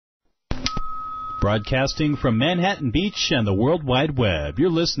Broadcasting from Manhattan Beach and the World Wide Web, you're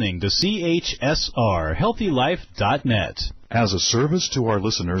listening to CHSR, HealthyLife.net. As a service to our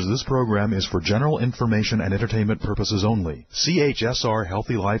listeners, this program is for general information and entertainment purposes only. CHSR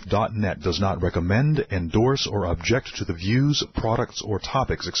HealthyLife.net does not recommend, endorse, or object to the views, products, or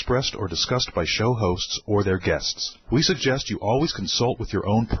topics expressed or discussed by show hosts or their guests. We suggest you always consult with your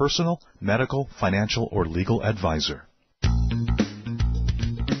own personal, medical, financial, or legal advisor.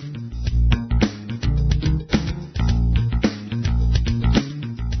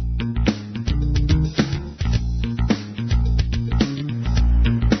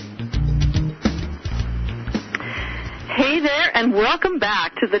 And welcome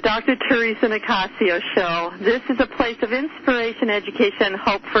back to the Dr. Theresa Nicassio Show. This is a place of inspiration, education,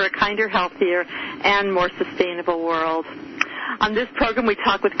 hope for a kinder, healthier, and more sustainable world. On this program, we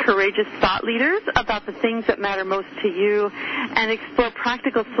talk with courageous thought leaders about the things that matter most to you and explore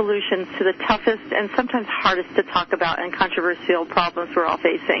practical solutions to the toughest and sometimes hardest to talk about and controversial problems we're all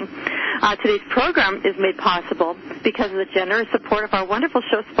facing. Today's program is made possible because of the generous support of our wonderful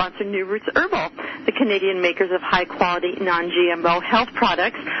show sponsor, New Roots Herbal, the Canadian makers of high-quality, non-GMO health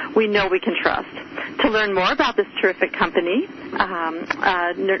products we know we can trust. To learn more about this terrific company,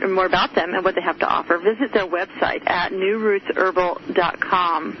 more about them and what they have to offer, visit their website at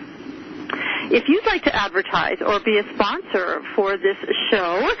newrootsherbal.com. If you'd like to advertise or be a sponsor for this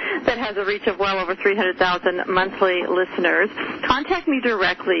show that has a reach of well over 300,000 monthly listeners, contact me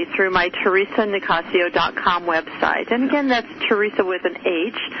directly through my TheresaNicassio.com website. And again, that's Theresa with an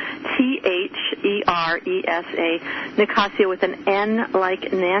H, Theresa, Nicassio with an N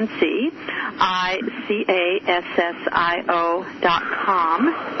like Nancy,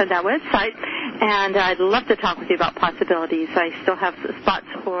 ICASSIO.com, for that website. And I'd love to talk with you about possibilities. I still have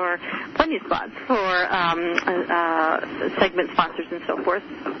plenty of spots for segment sponsors and so forth,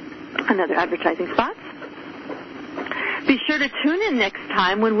 and other advertising spots. Be sure to tune in next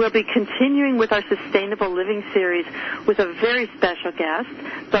time when we'll be continuing with our Sustainable Living series with a very special guest,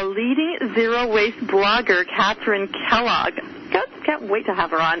 the leading zero-waste blogger, Catherine Kellogg. Can't wait to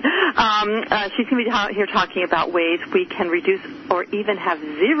have her on. She's going to be here talking about ways we can reduce or even have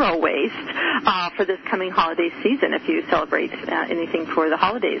zero waste for this coming holiday season if you celebrate anything for the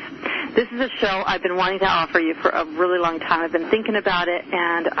holidays. This is a show I've been wanting to offer you for a really long time. I've been thinking about it,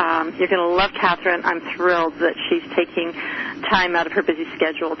 and you're going to love Catherine. I'm thrilled that she's taking time out of her busy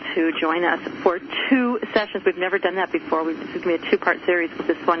schedule to join us for 2 sessions. We've never done that before. This is going to be a 2-part series with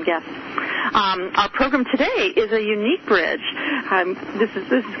this one guest. Our program today is a unique bridge. This is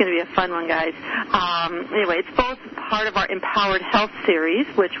going to be a fun one, guys. Anyway, it's both part of our Empowered Health series,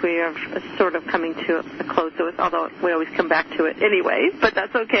 which we are sort of coming to a close with, although we always come back to it anyway, but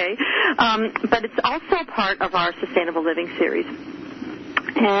that's okay. But it's also part of our Sustainable Living series.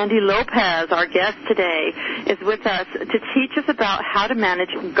 Andy Lopez, our guest today, is with us to teach us about how to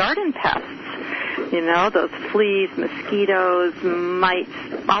manage garden pests. You know, those fleas, mosquitoes, mites,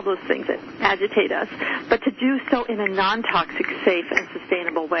 all those things that agitate us, but to do so in a non-toxic, safe, and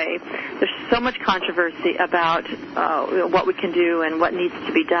sustainable way. There's so much controversy about what we can do and what needs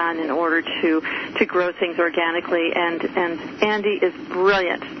to be done in order to grow things organically, and Andy is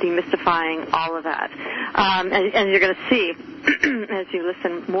brilliant demystifying all of that. And you're going to see, as you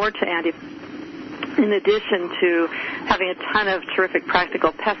listen more to Andy, in addition to having a ton of terrific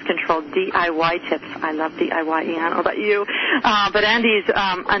practical pest control DIY tips. I love DIY, I don't know about you. But Andy's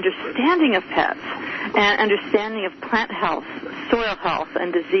understanding of pets and understanding of plant health, soil health,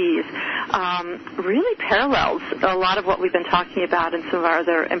 and disease really parallels a lot of what we've been talking about in some of our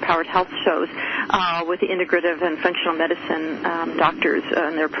other Empowered Health shows with the integrative and functional medicine doctors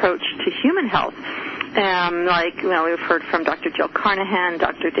and their approach to human health. We've heard from Dr. Jill Carnahan,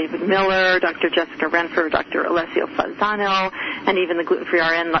 Dr. David Miller, Dr. Jessica Renford, Dr. Alessio Fasano, and even the Gluten-Free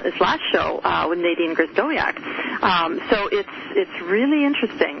RN this last show with Nadine Grisdoyak. So it's really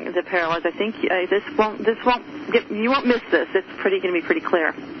interesting, the parallels. I think you won't miss this. It's going to be pretty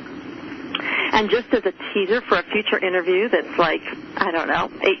clear. And just as a teaser for a future interview that's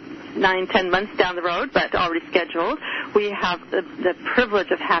 9, 10 months down the road, but already scheduled, we have the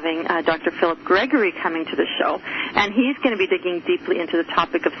privilege of having Dr. Philip Gregory coming to the show, and he's going to be digging deeply into the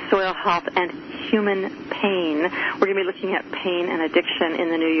topic of soil health and human pain. We're going to be looking at pain and addiction in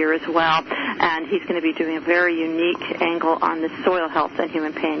the new year as well, and he's going to be doing a very unique angle on the soil health and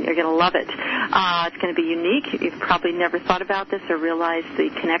human pain. You're going to love it. It's going to be unique. You've probably never thought about this or realized the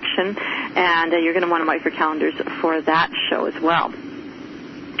connection, and you're going to want to mark your calendars for that show as well.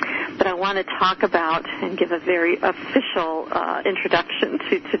 But I want to talk about and give a very official introduction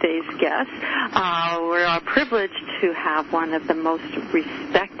to today's guest. We're privileged to have one of the most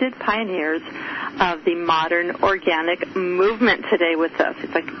respected pioneers of the modern organic movement today with us.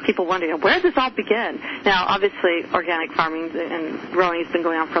 It's like people wondering, where did this all begin? Now, obviously, organic farming and growing has been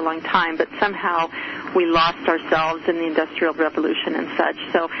going on for a long time, but somehow we lost ourselves in the Industrial Revolution and such.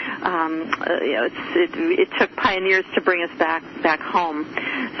 So, it took pioneers to bring us back home.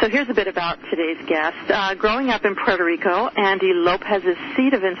 So here's a bit about today's guest. Growing up in Puerto Rico, Andy Lopez's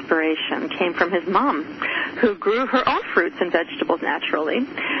seed of inspiration came from his mom, who grew her own fruits and vegetables naturally.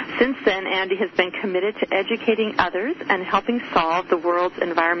 Since then, Andy has been committed to educating others and helping solve the world's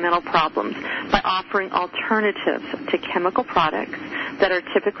environmental problems by offering alternatives to chemical products that are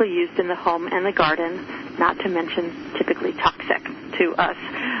typically used in the home and the garden, not to mention typically toxic to us.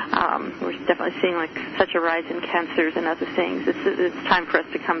 We're definitely seeing like such a rise in cancers and other things. It's time for us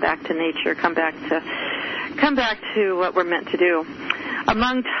to come back to nature, come back to what we're meant to do.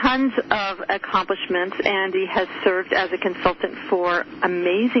 Among tons of accomplishments, Andy has served as a consultant for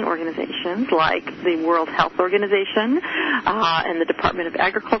amazing organizations like the World Health Organization and the Department of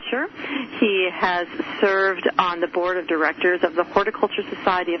Agriculture. He has served on the board of directors of the Horticulture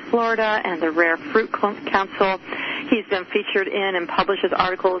Society of Florida and the Rare Fruit Council. He's been featured in and publishes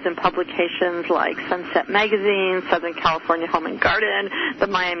articles in publications like Sunset Magazine, Southern California Home and Garden, the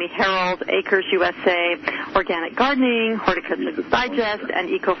Miami Herald, Acres USA, Organic Gardening, Horticulture Digest, and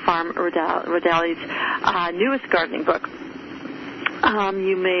Eco Farm Rodali's newest gardening book.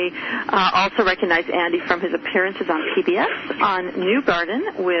 You may also recognize Andy from his appearances on PBS on New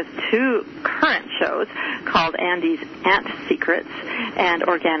Garden with 2 current shows called Andy's Ant Secrets and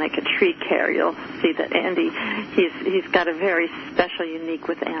Organic Tree Care. You'll see that Andy, he's got a very special, unique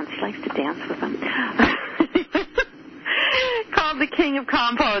with ants. He likes to dance with them. Called the King of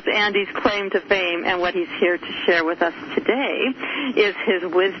Compost, Andy's claim to fame, and what he's here to share with us today is his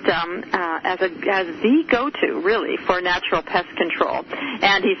wisdom as the go-to, really, for natural pest control.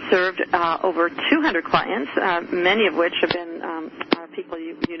 And he's served over 200 clients, many of which have been people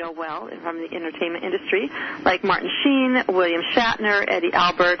you know well from the entertainment industry, like Martin Sheen, William Shatner, Eddie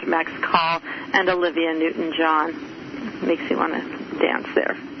Albert, Max Call, and Olivia Newton-John. Makes you want to dance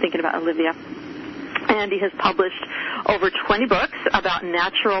there, thinking about Olivia. Andy has published over 20 books about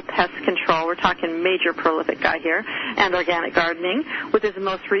natural pest control. We're talking major prolific guy here, and organic gardening, with his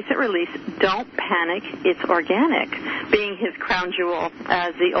most recent release, Don't Panic, It's Organic, being his crown jewel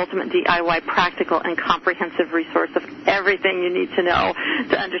as the ultimate DIY practical and comprehensive resource of everything you need to know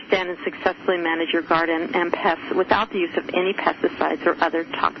to understand and successfully manage your garden and pests without the use of any pesticides or other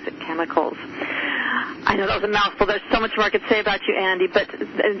toxic chemicals. I know that was a mouthful. There's so much more I could say about you, Andy, but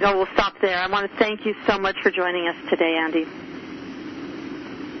we'll stop there. I want to thank you so much for joining us today, Andy.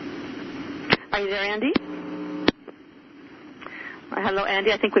 Are you there, Andy? Hello,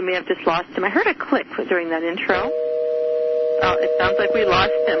 Andy. I think we may have just lost him. I heard a click during that intro. Oh, it sounds like we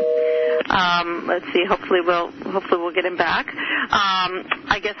lost him. Let's see. Hopefully we'll get him back.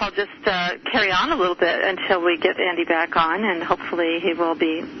 I guess I'll just carry on a little bit until we get Andy back on, and hopefully he will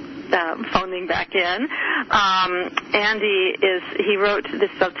be phoning back in. Andy he wrote this.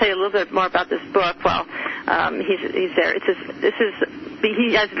 I'll tell you a little bit more about this book. Well, he's there.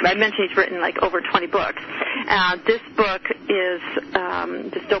 As I mentioned, he's written like over 20 books. This book is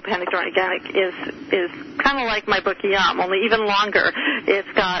just Don't Panic, It's Organic is kind of like my book Yum, only even longer. It's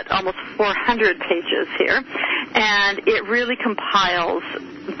got almost 400 pages here, and it really compiles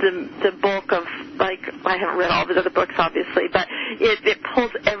the bulk of, like, I haven't read all of his other books, obviously, but it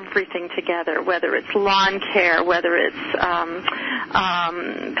pulls everything together, whether it's lawn care, whether it's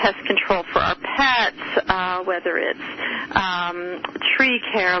pest control for our pets, whether it's tree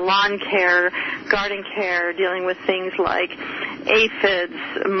care, lawn care, garden care, dealing with things like aphids,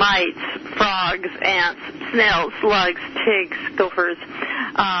 mites, frogs, ants, snails, slugs, ticks, gophers,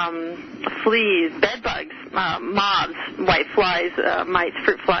 fleas, bed bugs, moths, white flies, mites,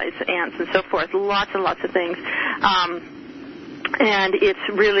 fruit flies, ants, and so forth. Lots and lots of things. And it's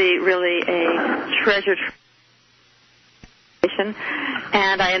really, really a treasure.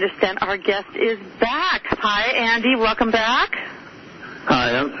 And I understand our guest is back. Hi, Andy. Welcome back.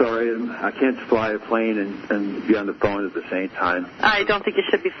 Hi, I'm sorry. I can't fly a plane and be on the phone at the same time. I don't think you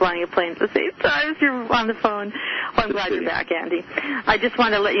should be flying a plane at the same time if you're on the phone. Well, I'm glad you're back, Andy. I just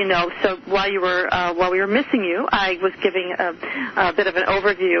wanted to let you know, so while we were missing you, I was giving a bit of an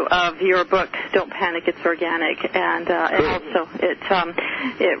overview of your book, Don't Panic, It's Organic, and also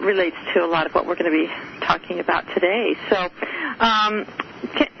it relates to a lot of what we're going to be talking about today. So,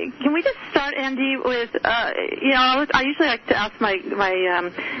 can we just start, Andy, with, I usually like to ask my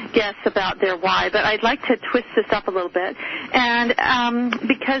guests about their why, but I'd like to twist this up a little bit. And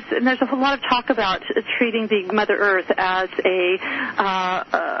because there's a whole lot of talk about treating the Mother Earth as a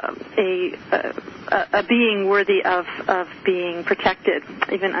a being worthy of being protected,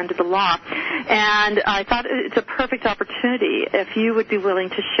 even under the law. And I thought it's a perfect opportunity if you would be willing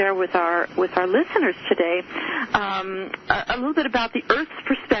to share with our listeners today a little bit about the Earth's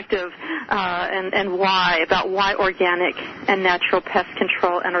perspective and why organic and natural pest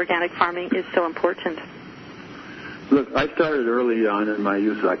control and organic farming is so important. Look, I started early on in my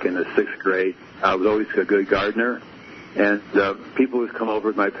youth, like in the 6th grade. I was always a good gardener, and people would come over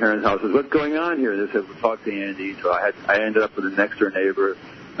at my parents' houses. What's going on here? They said, "We'll talk to Andy." So I ended up with a next-door neighbor.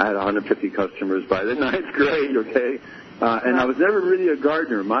 I had 150 customers by the 9th grade. Okay, and I was never really a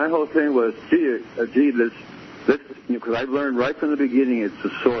gardener. My whole thing was, because I've learned right from the beginning, it's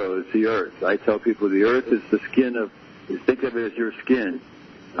the soil, it's the earth. I tell people the earth is the skin of. Think of it as your skin,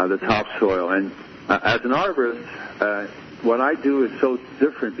 the topsoil, and as an arborist, what I do is so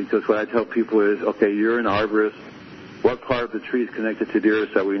different because what I tell people is, okay, you're an arborist. What part of the tree is connected to the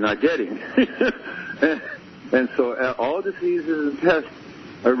earth that we're not getting? and so all diseases and pests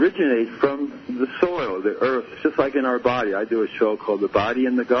originate from the soil, the earth, just like in our body. I do a show called The Body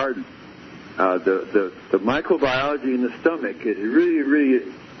in the Garden. The microbiology in the stomach is really,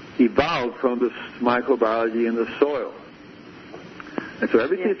 really evolved from the microbiology in the soil. And so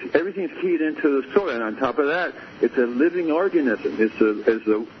everything's keyed into the soil, and on top of that, it's a living organism. It's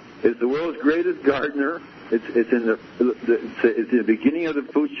the world's greatest gardener. It's in the beginning of the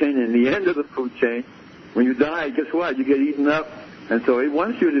food chain and the end of the food chain. When you die, guess what? You get eaten up, and so it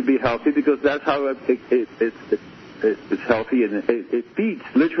wants you to be healthy because that's how it's healthy, and it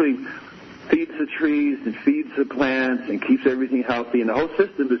literally feeds the trees and feeds the plants and keeps everything healthy. And the whole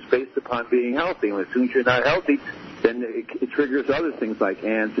system is based upon being healthy. And as soon as you're not healthy, then it triggers other things like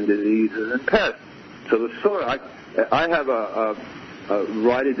ants and diseases and pests. So the soil, I have a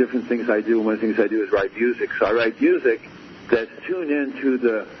variety of different things I do. One of the things I do is write music. So I write music that's tuned into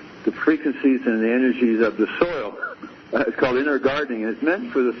the frequencies and the energies of the soil. It's called inner gardening, and it's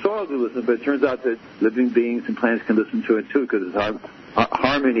meant for the soil to listen, but it turns out that living beings and plants can listen to it too because it's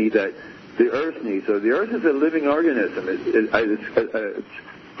harmony that the earth needs. So the earth is a living organism. It's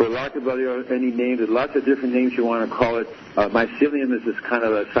for lack of any name, there's lots of different names you want to call it. Mycelium is this kind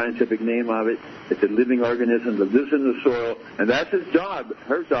of a scientific name of it. It's a living organism that lives in the soil, and that's its job.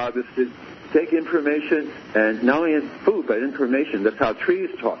 Her job is to take information, and not only in food, but information. That's how trees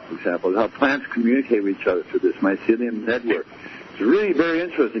talk, for example. That's how plants communicate with each other through this mycelium network. It's really very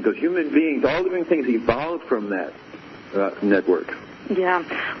interesting because human beings, all living things, evolved from that network. Yeah.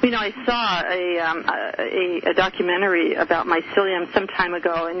 I saw a documentary about mycelium some time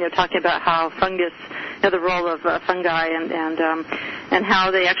ago, and talking about how fungus, the role of fungi, and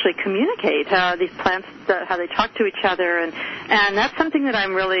how they actually communicate, how these plants, how they talk to each other, and that's something that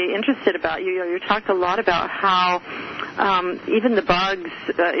I'm really interested about. You talked a lot about how even the bugs,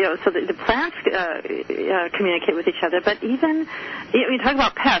 so the plants communicate with each other, but even you talk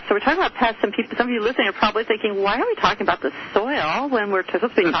about pests. So we're talking about pests, and some of you listening are probably thinking, why are we talking about the soil when we're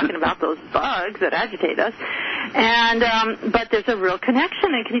supposed to be talking about those bugs that agitate us? And but there's a real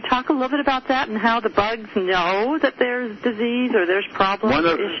connection. And can you talk a little bit about that and how the bugs know that there's disease or there's problems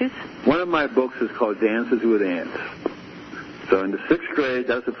or issues? One of my books is called Dances with Ants. So in the 6th grade,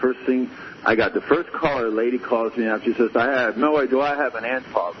 that's the first thing I got. The first caller, a lady calls me up. She says, I have an ant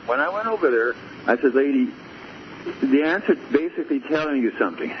problem. When I went over there, I said, lady, the ants are basically telling you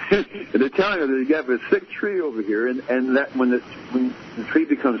something. They're telling you that you have a sick tree over here, and that when the tree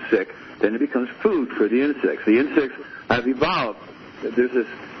becomes sick, then it becomes food for the insects. The insects have evolved. There's this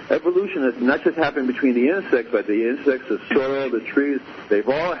evolution that's not just happened between the insects, but the insects, the soil, the trees, they've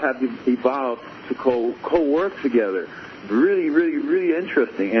all have evolved to co-work together. Really, really, really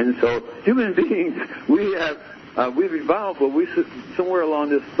interesting. And so human beings, we've evolved, but we somewhere along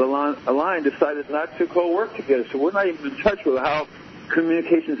the line decided not to co-work together. So we're not even in touch with how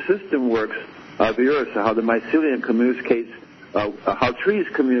communication system works of the earth, how the mycelium communicates, how trees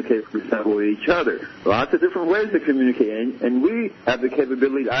communicate, for example, with each other. Lots of different ways to communicate, and we have the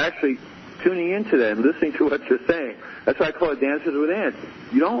capability of actually tuning into that and listening to what you're saying. That's why I call it Dances with Ants.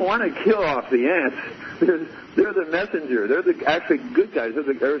 You don't want to kill off the ants. They're the messenger. They're the actually good guys. They're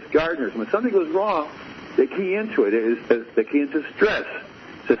the earth gardeners. When something goes wrong, they key into it. They key into stress,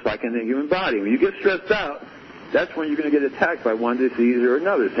 just like in the human body. When you get stressed out, that's when you're going to get attacked by one disease or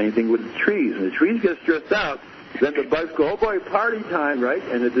another. Same thing with the trees. When the trees get stressed out, then the bugs go, oh boy, party time, right?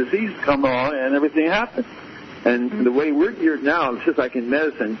 And the disease come along and everything happens. And the way we're geared now, it's just like in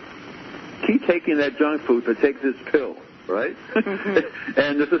medicine, keep taking that junk food, but take this pill, right?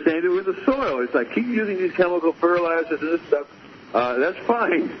 And it's the same thing with the soil. It's like keep using these chemical fertilizers and this stuff. That's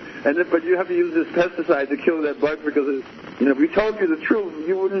fine. But you have to use this pesticide to kill that bug because if we told you the truth,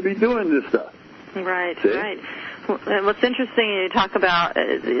 you wouldn't be doing this stuff. Right, See? right. What's interesting, you talk about,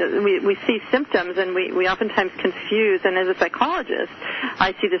 we see symptoms, and we oftentimes confuse, and as a psychologist,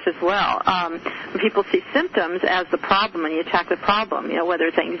 I see this as well. When people see symptoms as the problem, and you attack the problem, whether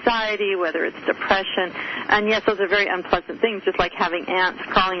it's anxiety, whether it's depression, and yes, those are very unpleasant things, just like having ants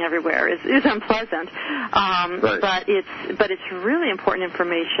crawling everywhere is unpleasant. Right. But it's really important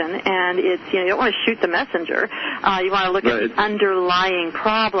information, and it's, you don't want to shoot the messenger. You want to look at the underlying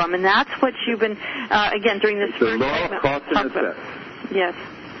problem, and that's what you've been, again, during this first law of segment. cause and effect. Yes.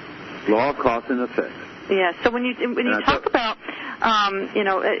 Law of cause and effect. Yeah. So when you talk about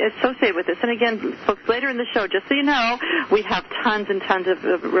associated with this, and again, folks, later in the show, just so you know, we have tons and tons of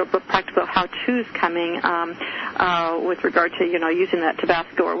practical how-tos coming with regard to using that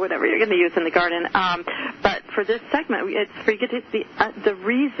Tabasco or whatever you're going to use in the garden. But for this segment, it's for you get to the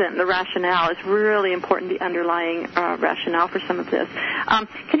reason, the rationale is really important. The underlying rationale for some of this.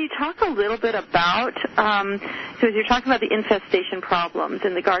 Can you talk a little bit about? So as you're talking about the infestation problems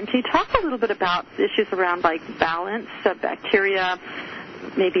in the garden, can you talk a little bit about issues around like balance, bacteria,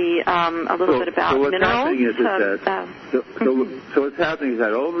 maybe a little bit about minerals? So what's happening is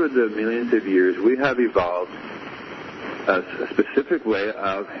that over the millions of years, we have evolved a specific way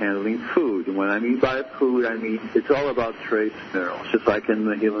of handling food. And when I mean by food, I mean it's all about trace minerals. Just like in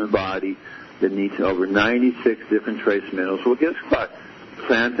the human body, that needs over 96 different trace minerals. Well, guess what?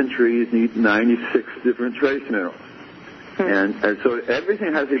 Plants and trees need 96 different trace minerals. And so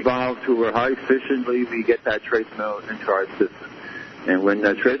everything has evolved to where how efficiently we get that trace mineral into our system. And when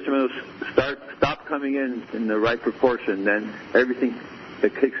the trace minerals stop coming in the right proportion, then everything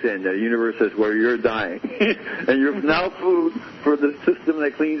that kicks in. The universe says, well, you're dying. And you're now food for the system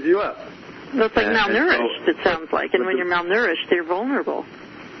that cleans you up. It's like malnourished, it sounds like. And when you're malnourished, you're vulnerable.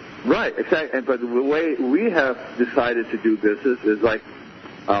 Right, exactly. But the way we have decided to do business is like,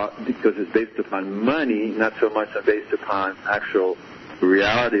 because it's based upon money, not so much based upon actual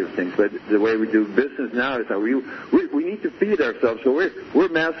reality of things. But the way we do business now is that we need to feed ourselves. So we're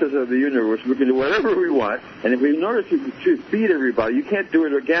masters of the universe. We can do whatever we want. And if we notice to feed everybody, you can't do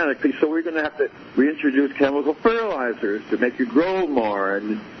it organically. So we're going to have to reintroduce chemical fertilizers to make you grow more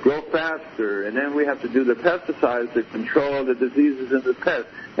and grow faster. And then we have to do the pesticides to control the diseases in the pest.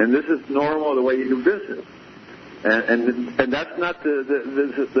 And this is normal the way you do business. And that's not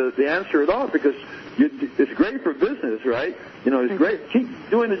the answer at all, because it's great for business, right? It's great.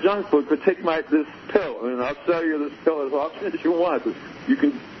 Keep doing the junk food, but take this pill, and I'll sell you this pill as often as you want. You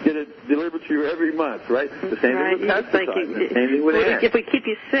can get it delivered to you every month, right? The same thing with pesticides. The same thing with ants. If we keep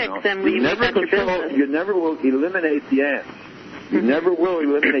you sick, then we never have your business. You never will eliminate the ants. You never will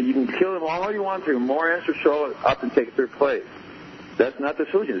eliminate. You can kill them all you want to. More ants will show up and take their place. That's not the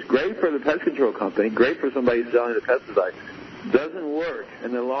solution. It's great for the pest control company, great for somebody selling the pesticide. Doesn't work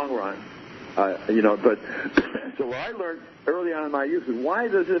in the long run, But so what I learned early on in my youth is, why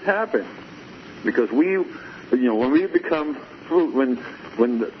does this happen? Because when we become food,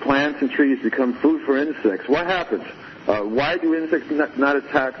 when the plants and trees become food for insects, what happens? Why do insects not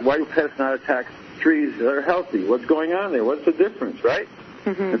attack? Why do pests not attack trees that are healthy? What's going on there? What's the difference, right?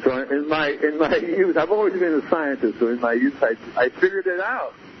 Mm-hmm. And so in my youth, I've always been a scientist. So in my youth, I figured it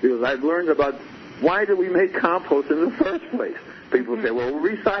out, because I've learned about why do we make compost in the first place. People say, well,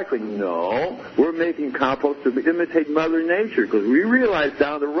 we're recycling. No, we're making compost to imitate Mother Nature, because we realize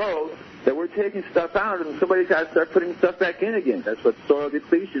down the road that we're taking stuff out, and somebody's got to start putting stuff back in again. That's what soil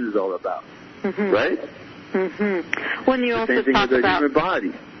depletion is all about, right? Mm-hmm. When you also same thing talk with about the human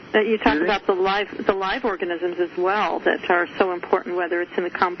body. You talk about the live organisms as well that are so important, whether it's in the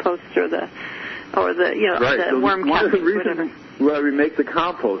compost or the right. the worm one of the whatever. reasons why we make the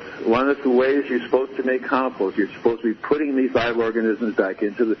compost, one of the ways you're supposed to make compost, you're supposed to be putting these live organisms back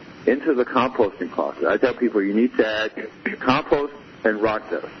into the composting process. I tell people you need to add compost and rock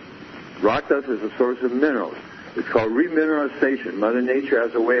dust. Rock dust is a source of minerals. It's called remineralization. Mother Nature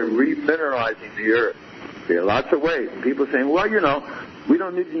has a way of remineralizing the earth. There are lots of ways. People are saying, well, we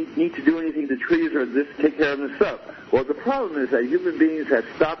don't need to do anything to trees or this take care of themselves. Well, the problem is that human beings have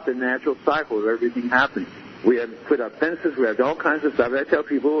stopped the natural cycle of everything happening. We have put up fences. We have all kinds of stuff. I tell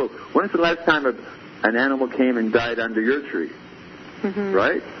people, when's the last time an animal came and died under your tree? Mm-hmm.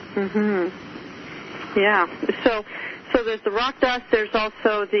 Right? Mm-hmm. Yeah. So So there's the rock dust. There's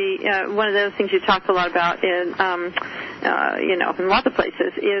also the one of the other things you talked a lot about in in lots of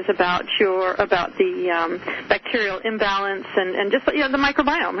places is about the bacterial imbalance and just the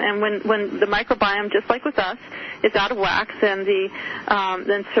microbiome. And when the microbiome, just like with us, is out of whack, then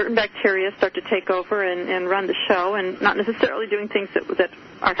then certain bacteria start to take over and run the show, and not necessarily doing things that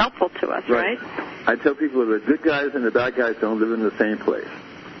are helpful to us, right? I tell people the good guys and the bad guys don't live in the same place.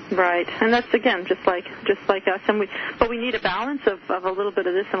 Right, and that's again just like us, but we need a balance of a little bit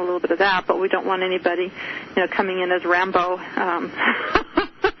of this and a little bit of that. But we don't want anybody, coming in as Rambo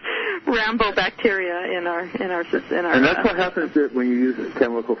bacteria in our. And that's what happens when you use a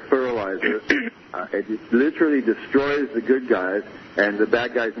chemical fertilizer. It literally destroys the good guys, and the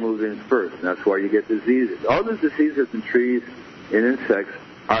bad guys move in first. And that's why you get diseases. All the diseases in trees and insects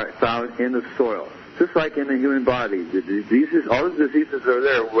are found in the soil. Just like in the human body, the diseases, all the diseases are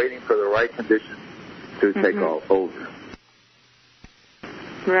there waiting for the right conditions to take over.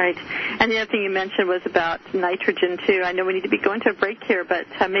 Right. And the other thing you mentioned was about nitrogen, too. I know we need to be going to a break here, but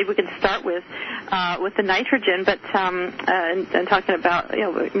maybe we can start with the nitrogen. But and talking about,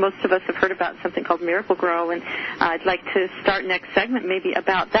 most of us have heard about something called Miracle Grow, and I'd like to start next segment maybe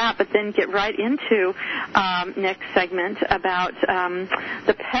about that, but then get right into next segment about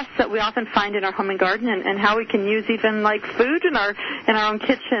the pests that we often find in our home and garden, and how we can use even like food in our own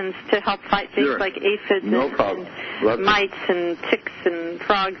kitchens to help fight things like aphids and mites and ticks and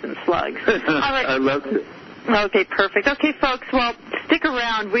frogs and slugs. All right. I love it. Okay, perfect. Okay, folks, well, stick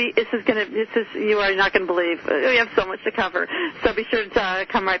around. You are not going to believe. We have so much to cover. So be sure to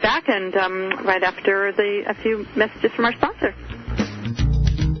come right back and right after a few messages from our sponsor.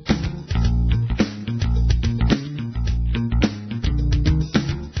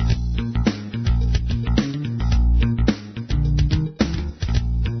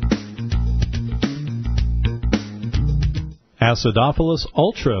 Acidophilus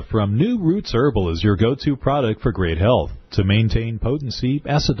Ultra from New Roots Herbal is your go-to product for great health. To maintain potency,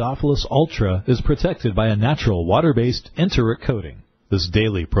 Acidophilus Ultra is protected by a natural water-based enteric coating. This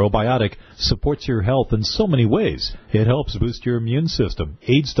daily probiotic supports your health in so many ways. It helps boost your immune system,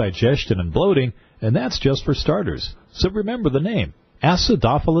 aids digestion and bloating, and that's just for starters. So remember the name,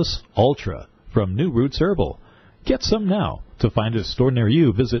 Acidophilus Ultra from New Roots Herbal. Get some now. To find a store near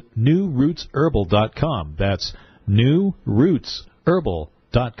you, visit newrootsherbal.com. That's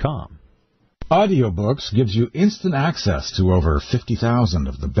newrootsherbal.com. Audiobooks gives you instant access to over 50,000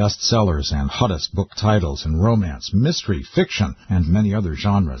 of the best sellers and hottest book titles in romance, mystery, fiction, and many other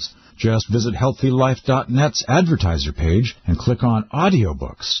genres. Just visit HealthyLife.net's advertiser page and click on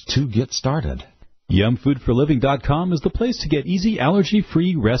Audiobooks to get started. YumFoodForLiving.com is the place to get easy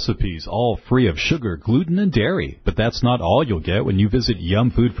allergy-free recipes, all free of sugar, gluten, and dairy. But that's not all you'll get when you visit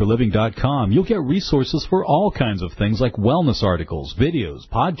YumFoodForLiving.com. You'll get resources for all kinds of things like wellness articles, videos,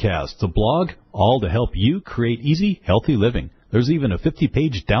 podcasts, a blog, all to help you create easy, healthy living. There's even a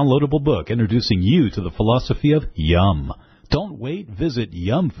 50-page downloadable book introducing you to the philosophy of Yum. Don't wait. Visit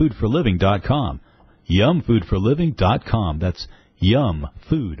YumFoodForLiving.com. YumFoodForLiving.com. That's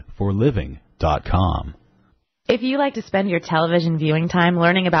YumFoodForLiving.com. If you like to spend your television viewing time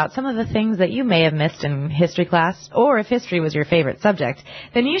learning about some of the things that you may have missed in history class, or if history was your favorite subject,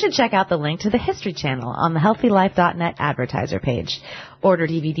 then you should check out the link to the History Channel on the HealthyLife.net advertiser page. Order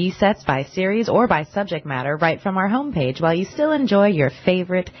DVD sets by series or by subject matter right from our homepage while you still enjoy your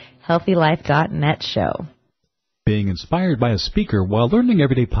favorite HealthyLife.net show. Being inspired by a speaker while learning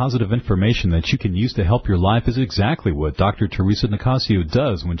everyday positive information that you can use to help your life is exactly what Dr. Theresa Nicassio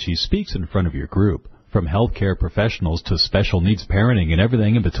does when she speaks in front of your group. From healthcare professionals to special needs parenting and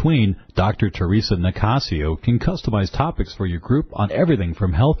everything in between, Dr. Theresa Nicassio can customize topics for your group on everything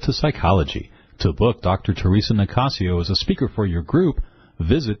from health to psychology. To book Dr. Theresa Nicassio as a speaker for your group,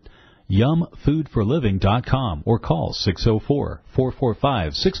 visit YumFoodForLiving.com or call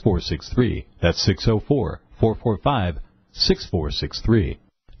 604-445-6463. That's 604-445-6463.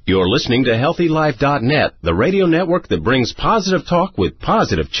 You're listening to HealthyLife.net, the radio network that brings positive talk with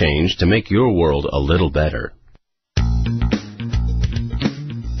positive change to make your world a little better.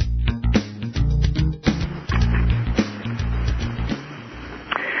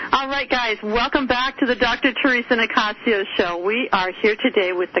 All right, guys, welcome back to the Dr. Theresa Nicassio Show. We are here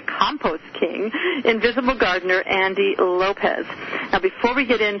today with the Compost King, Invisible Gardener, Andy Lopez. Now, before we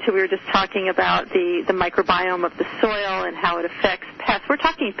get into, we were just talking about the microbiome of the soil and how it affects pests. We're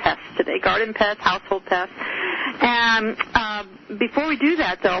talking pests today, garden pests, household pests. And before we do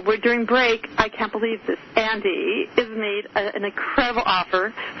that, though, we're during break. I can't believe this. Andy has made an incredible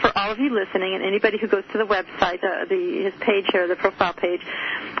offer for all of you listening and anybody who goes to the website, his page here, the profile page,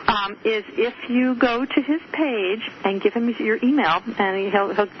 is if you go to his page and give him your email, and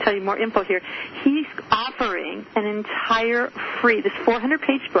he'll tell you more info here, he's offering an entire free, this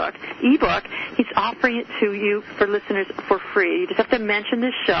 400-page ebook, he's offering it to you for listeners for free. You just have to mention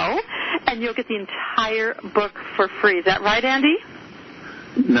this show, and you'll get the entire book for free. Is that right, Andy?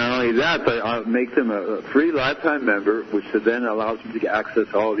 Not only that, but I'll make them a free lifetime member, which then allows them to access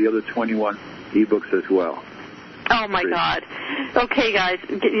all the other 21 ebooks as well. Oh, my God. Okay, guys,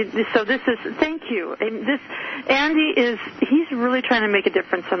 so this is, thank you. He's really trying to make a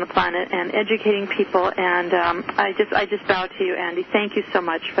difference on the planet and educating people, and I just bow to you, Andy. Thank you so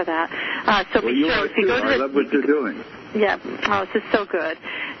much for that. So be sure, if you go to I love what you're doing. Yeah. Oh, this is so good.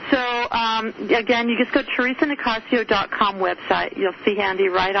 So, again, you just go to TheresaNicassio.com website. You'll see Andy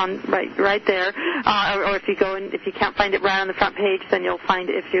right there. Or if you go and if you can't find it right on the front page, then you'll find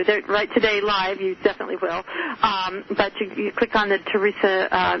it. If you're there right today live, you definitely will. But you click on the Theresa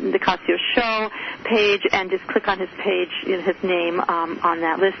Nicassio show page and just click on his page, his name on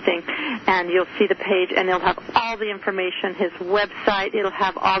that listing, and you'll see the page, and it'll have all the information, his website. It'll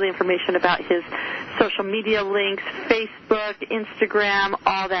have all the information about his social media links, Facebook, Instagram,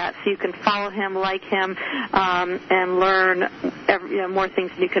 all that, so you can follow him, like him, and learn more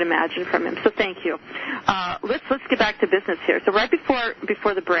things than you could imagine from him. So thank you. Let's get back to business here. So right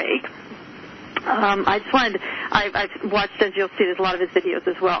before the break, I've watched, as you'll see, there's a lot of his videos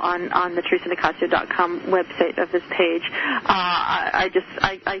as well on the TheresaNicassio.com website of his page. I just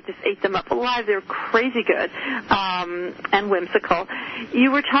ate them up alive. They're crazy good and whimsical.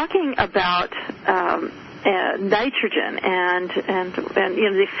 You were talking about nitrogen and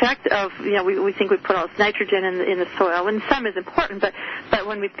the effect of we think we put all this nitrogen in the soil, and some is important, but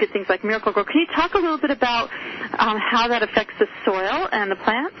when we get things like Miracle-Gro, can you talk a little bit about how that affects the soil and the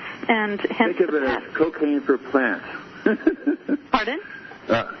plants, and hence think of it as cocaine for plants. Pardon?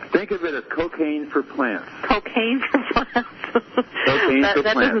 Think of it as cocaine for plants. Cocaine for plants. That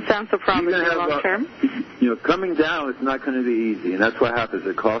doesn't sound so promising long term. Coming down is not going to be easy, and that's what happens.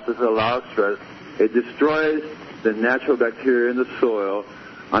 It causes a lot of stress. It destroys the natural bacteria in the soil.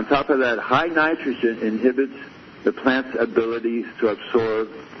 On top of that, high nitrogen inhibits the plant's ability to absorb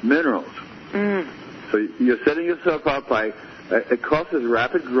minerals. So you're setting yourself up by, it causes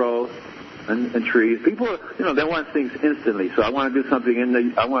rapid growth and trees. People, they want things instantly. So I want to do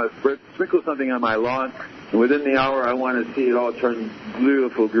something I want to sprinkle something on my lawn, and within the hour I want to see it all turn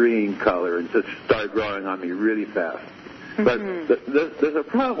beautiful green color and just start growing on me really fast. But there's a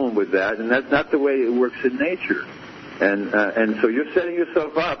problem with that, and that's not the way it works in nature. And so you're setting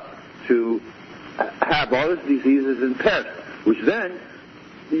yourself up to have all these diseases and pests, which then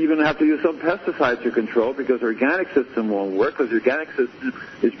you're going to have to use some pesticides to control, because the organic system won't work, because the organic system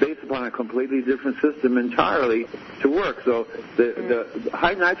is based upon a completely different system entirely to work. So the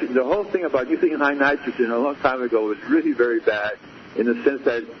high nitrogen, the whole thing about using high nitrogen a long time ago was really very bad, in the sense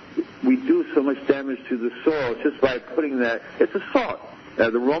that we do so much damage to the soil just by putting that. It's a salt.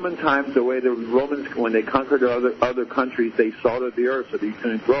 The Roman times, the way the Romans, when they conquered other countries, they salted the earth so that you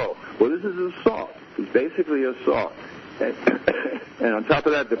couldn't grow. Well, this is a salt. It's basically a salt. And on top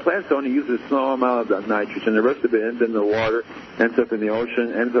of that, the plants only use a small amount of nitrogen. The rest of it ends in the water, ends up in the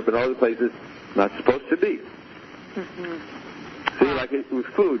ocean, ends up in other places not supposed to be. See, like with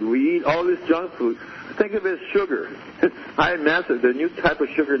food, we eat all this junk food. Think of it as sugar. High and massive. The new type of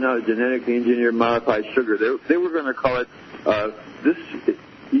sugar now is genetically engineered modified sugar. They were going to call it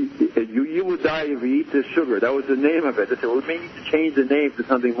you will die if you eat this sugar. That was the name of it. They said, well, we need to change the name to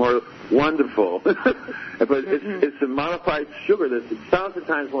something more wonderful. But it's a modified sugar that's 1,000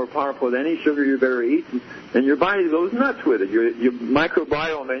 times more powerful than any sugar you've ever eaten, and your body goes nuts with it. Your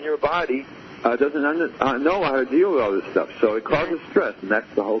microbiome in your body doesn't know how to deal with all this stuff, so it causes stress, and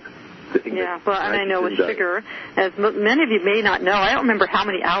that's the whole thing. Yeah, well, and I know with sugar, as many of you may not know, I don't remember how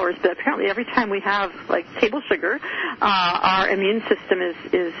many hours, but apparently every time we have, like, table sugar, our immune system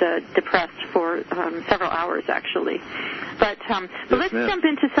is depressed for several hours, actually. But let's jump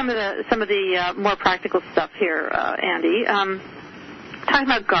into some of the more practical stuff here, Andy. Talking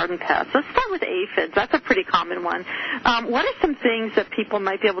about garden pests. Let's start with aphids. That's a pretty common one. What are some things that people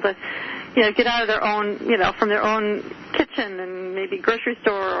might be able to, get out of their own, from their own kitchen and maybe grocery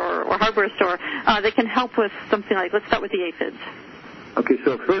store or hardware store that can help with something like, let's start with the aphids. Okay,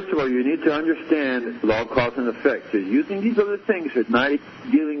 so first of all, you need to understand law of cause and effect. So using these other things at night,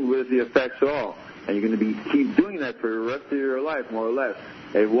 dealing with the effects at all. and you're going to keep doing that for the rest of your life, more or less,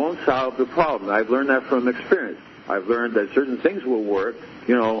 it won't solve the problem. I've learned that from experience. I've learned that certain things will work.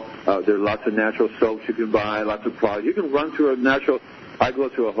 There are lots of natural soaps you can buy, lots of products. You can run through a natural. I go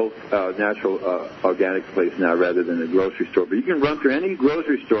to a whole natural organic place now rather than a grocery store. But you can run through any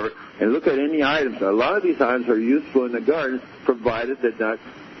grocery store and look at any items. A lot of these items are useful in the garden, provided they're not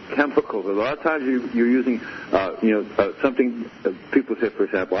chemicals. A lot of times you're using, something. People say, for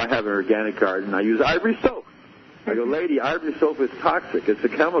example, I have an organic garden. I use ivory soap. I go, lady, ivory soap is toxic. It's a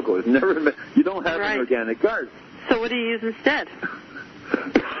chemical. It's never. You don't have an organic garden. So what do you use instead?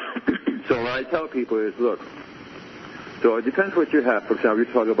 So what I tell people is, look. So it depends what you have. For example,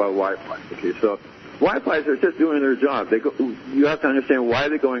 you're talking about whiteflies. Okay, so whiteflies are just doing their job. You have to understand why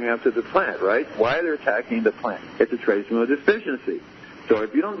they're going after the plant, right? Why they're attacking the plant. It's a trace mineral deficiency. So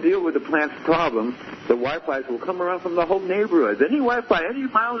if you don't deal with the plant's problem, the whiteflies will come around from the whole neighborhood. Any whitefly, any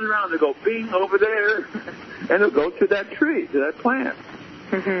miles around, they'll go bing over there, and they'll go to that tree, to that plant.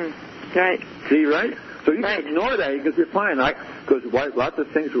 Mm-hmm. Right. See, right? So you can ignore that because you're fine. Because lots of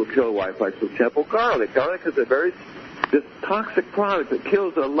things will kill whiteflies. For example, garlic. Garlic is this toxic product that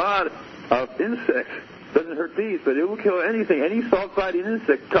kills a lot of insects. Doesn't hurt bees, but it will kill anything. Any salt-fighting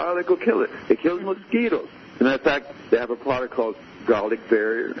insect, garlic will kill it. It kills mosquitoes. As a matter of fact, they have a product called garlic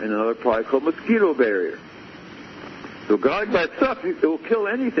barrier and another product called mosquito barrier. So garlic by itself, it will kill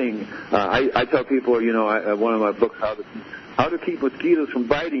anything. I tell people, one of my books, how to keep mosquitoes from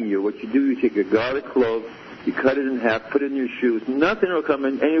biting you. What you do, you take a garlic clove, you cut it in half, put it in your shoes. Nothing will come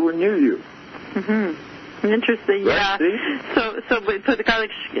in anywhere near you. Mm-hmm. Interesting, yeah. Right, so put the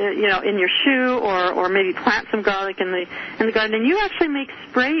garlic, in your shoe, or maybe plant some garlic in the garden. And you actually make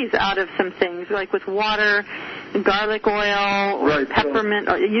sprays out of some things, like with water, garlic oil, or peppermint.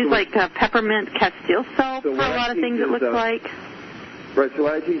 Or you use peppermint Castile soap for a lot of things. It looks like. Right. So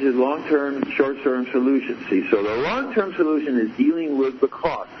what I teach is long-term, short-term solutions. See, so the long-term solution is dealing with the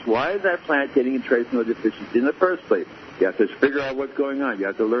cause. Why is that plant getting a trace mineral deficiency in the first place? You have to figure out what's going on. You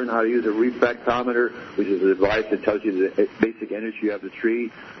have to learn how to use a refractometer, which is a device that tells you the basic energy of the tree.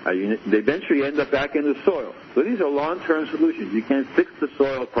 They eventually end up back in the soil. So these are long-term solutions. You can't fix the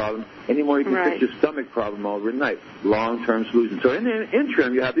soil problem anymore. You can fix your stomach problem overnight. Long-term solutions. So in the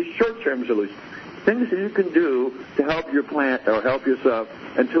interim, you have these short-term solutions. Things that you can do to help your plant or help yourself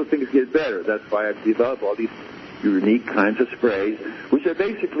until things get better. That's why I've developed all these unique kinds of sprays, which are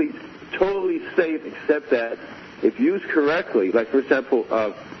basically totally safe, except that if used correctly, like, for example,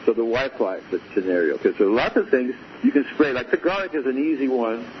 the whitefly scenario. Okay, so lots of things you can spray. Like the garlic is an easy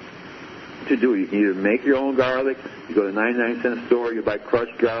one to do. You can either make your own garlic. You go to the 99-cent store, you buy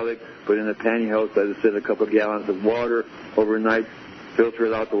crushed garlic, put it in a pantyhose, let it sit in a couple of gallons of water overnight, filter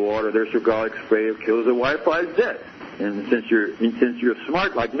it out the water. There's your garlic spray. It kills the whiteflies dead. And since you're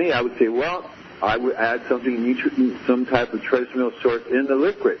smart like me, I would say, well, I would add some type of trace mineral source in the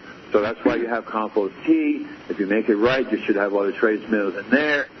liquid. So that's why you have compost tea. If you make it right, you should have all the trace minerals in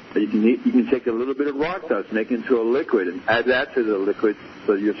there. You can take a little bit of rock dust, make it into a liquid, and add that to the liquid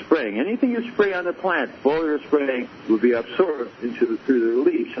so you're spraying. Anything you spray on the plant, foliar spraying, will be absorbed through the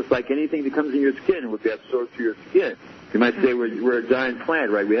leaves, just like anything that comes in your skin would be absorbed through your skin. You might say we're a giant plant,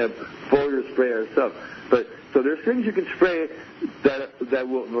 right? We have foliar spray ourselves. But so there's things you can spray that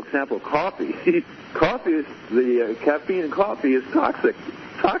will, for example, coffee. Coffee is the caffeine in coffee is toxic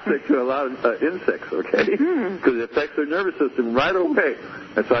to a lot of insects, okay? Because it affects their nervous system right away.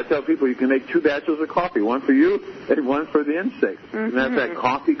 And so I tell people you can make 2 batches of coffee, one for you and one for the insects. As a matter of fact,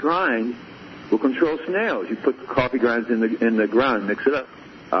 coffee grinds will control snails. You put the coffee grinds in the ground, mix it up.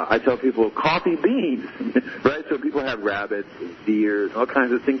 I tell people coffee beans, right? So people have rabbits, deer, all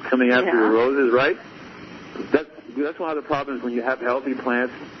kinds of things coming after your roses, right? That's one of the problems when you have healthy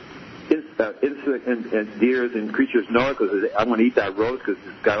plants. Insects and deers and creatures know it because I want to eat that rose because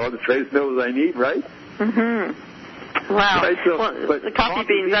it's got all the trace minerals I need, right? Mm-hmm. Wow. Right, so, well, but the coffee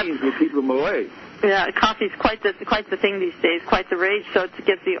beans will keep them away. Yeah, coffee's quite the thing these days, quite the rage. So it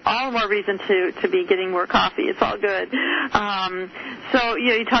gives you all more reason to be getting more coffee. It's all good. So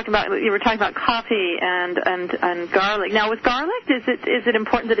you were talking about coffee and garlic. Now with garlic, is it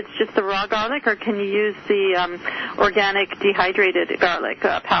important that it's just the raw garlic, or can you use the organic dehydrated garlic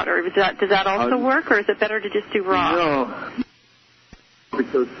powder? Does that also work, or is it better to just do raw? No,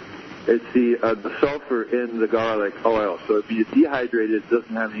 because it's the sulfur in the garlic oil. So if you dehydrate it, it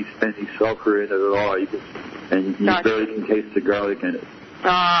doesn't have any sulfur in it at all. You barely can taste the garlic in it.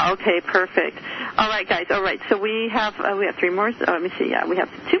 Okay, perfect. All right, guys. All right, so we have 3 more. Let me see. Yeah, we have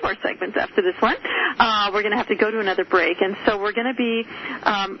 2 more segments after this one. we're going to have to go to another break. And so we're going to be,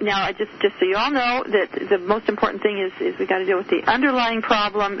 now just so you all know that the most important thing is we got to deal with the underlying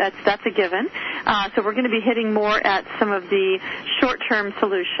problem. That's a given. So we're going to be hitting more at some of the short-term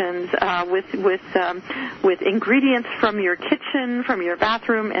solutions with ingredients from your kitchen, from your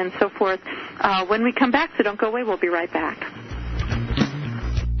bathroom, and so forth. When we come back, so don't go away. We'll be right back.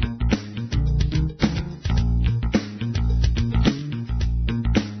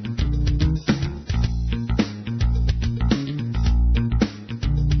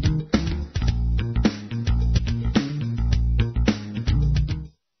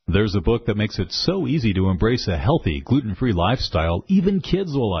 There's a book that makes it so easy to embrace a healthy, gluten-free lifestyle, even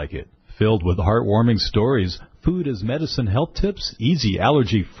kids will like it. Filled with heartwarming stories, food as medicine health tips, easy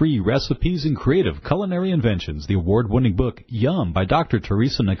allergy-free recipes, and creative culinary inventions, the award-winning book Yum by Dr.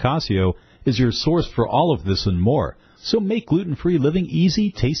 Theresa Nicassio is your source for all of this and more. So make gluten-free living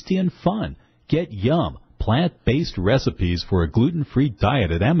easy, tasty, and fun. Get Yum, plant-based recipes for a gluten-free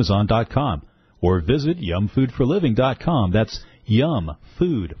diet at Amazon.com or visit yumfoodforliving.com. That's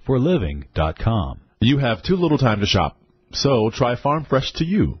yumfoodforliving.com. You have too little time to shop, so try Farm Fresh to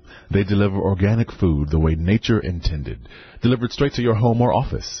You. They deliver organic food the way nature intended, delivered straight to your home or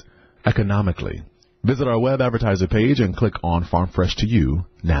office, economically. Visit our web advertiser page and click on Farm Fresh to You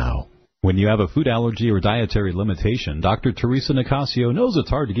now. When you have a food allergy or dietary limitation, Dr. Theresa Nicassio knows it's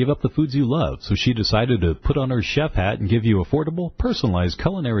hard to give up the foods you love, so she decided to put on her chef hat and give you affordable, personalized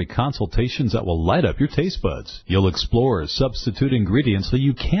culinary consultations that will light up your taste buds. You'll explore substitute ingredients so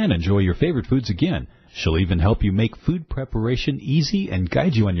you can enjoy your favorite foods again. She'll even help you make food preparation easy and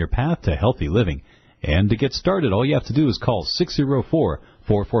guide you on your path to healthy living. And to get started, all you have to do is call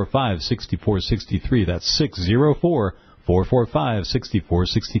 604-445-6463. That's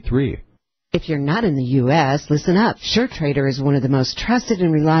 604-445-6463. If you're not in the U.S., listen up. SureTrader is one of the most trusted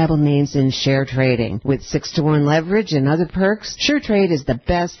and reliable names in share trading. With 6-to-1 leverage and other perks, SureTrade is the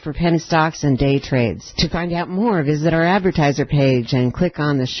best for penny stocks and day trades. To find out more, visit our advertiser page and click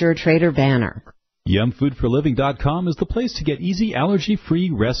on the SureTrader banner. Yumfoodforliving.com is the place to get easy allergy-free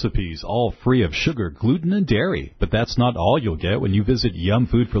recipes, all free of sugar, gluten, and dairy. But that's not all you'll get when you visit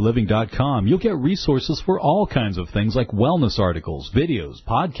Yumfoodforliving.com. You'll get resources for all kinds of things like wellness articles, videos,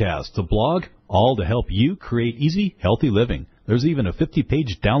 podcasts, a blog, all to help you create easy, healthy living. There's even a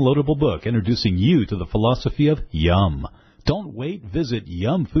 50-page downloadable book introducing you to the philosophy of Yum. Don't wait. Visit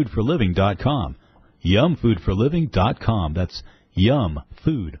Yumfoodforliving.com. Yumfoodforliving.com. That's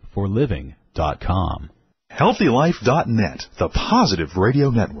Yumfoodforliving.com. HealthyLife.net, the positive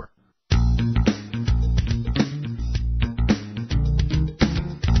radio network.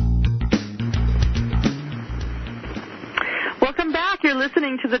 Welcome back. You're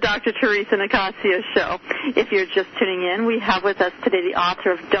listening to the Dr. Theresa Nicassio Show. If you're just tuning in, we have with us today the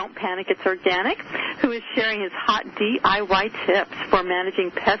author of Don't Panic, It's Organic, who is sharing his hot DIY tips for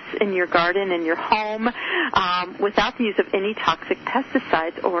managing pests in your garden and your home without the use of any toxic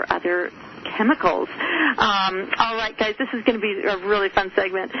pesticides or other chemicals. All right, guys, this is going to be a really fun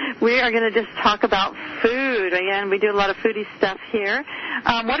segment. We are going to just talk about food. Again, we do a lot of foodie stuff here.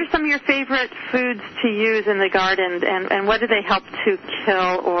 What are some of your favorite foods to use in the garden, and what do they help to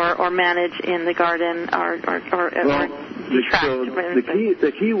kill or manage in the garden or detract? So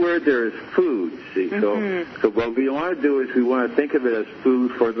the key word there is food. See, so what we want to do is we want to think of it as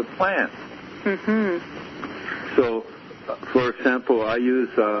food for the plant. So, for example, I use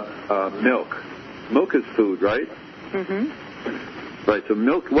milk. Milk is food, right? Right, so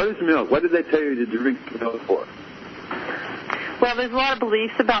milk, what is milk? What did they tell you to drink milk for? Well, there's a lot of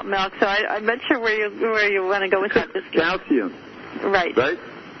beliefs about milk, so I'm not sure where you want to go with that. Calcium. Right. Right?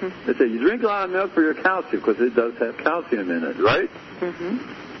 They say you drink a lot of milk for your calcium because it does have calcium in it, right?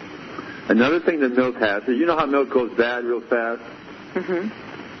 Another thing that milk has is, you know how milk goes bad real fast?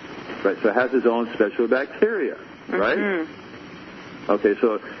 Right, so it has its own special bacteria. Right? Okay,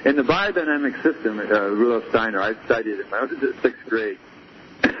 so in the biodynamic system, Rudolf Steiner, I studied it when I was in 6th grade.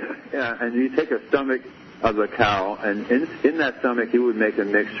 And you take a stomach of a cow, and in that stomach he would make a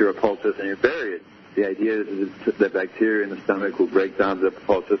mixture of poultice and you bury it. The idea is that the bacteria in the stomach will break down the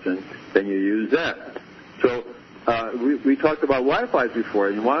poultice and then you use that. So we talked about whiteflies before,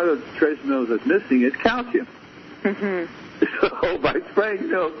 and one of the trace minerals that's missing is calcium. So by spraying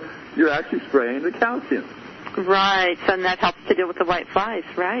milk, you're actually spraying the calcium. Right, so and that helps to deal with the white flies,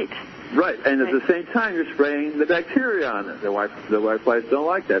 right? Right, and at the same time, you're spraying the bacteria on it. The white flies don't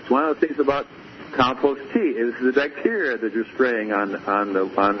like that. It's one of the things about compost tea is the bacteria that you're spraying on the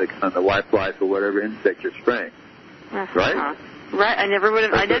white flies or whatever insect you're spraying. Right? Right. I never would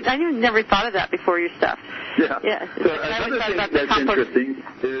have. I never thought of that before your stuff. Yeah. So another thing that's interesting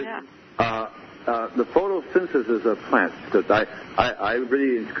is the photosynthesis of plants, because I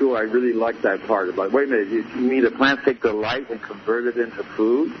really, in school, I really liked that part about, wait a minute, you mean the plants take the light and convert it into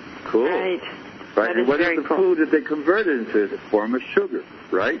food? Cool. Right. And what is the food that they convert it into? The form of sugar,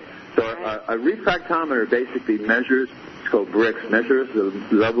 right? So a refractometer basically measures, it's called bricks, measures the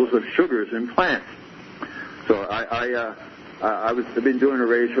levels of sugars in plants. So I've been doing a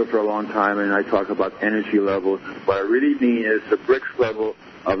radio show for a long time, and I talk about energy levels. What I really mean is the bricks level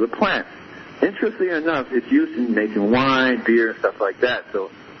of the plant. Interestingly enough, it's used in making wine, beer, and stuff like that. So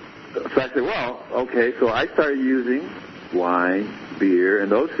I said, well, okay, so I started using wine, beer,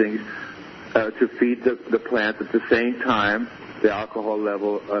 and those things to feed the plants at the same time the alcohol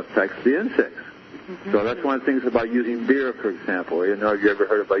level affects the insects. Mm-hmm. So that's one of the things about using beer, for example. You know, have you ever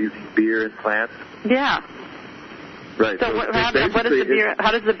heard about using beer in plants? Yeah. Right. So how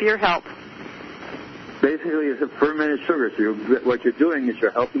does the beer help? Basically, it's a fermented sugar. So what you're doing is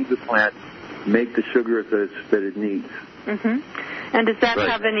you're helping the plant make the sugar that it needs. Mm-hmm. And does that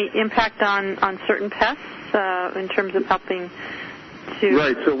have any impact on certain pests in terms of helping to...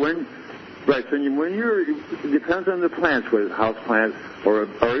 Right. So when you're, it depends on the plants, whether it's house plants or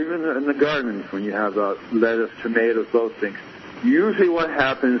even in the gardens when you have lettuce, tomatoes, those things. Usually what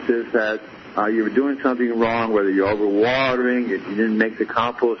happens is that you're doing something wrong, whether you're overwatering, you didn't make the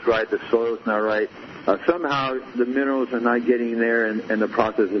compost right, the soil's not right. Somehow the minerals are not getting there, and the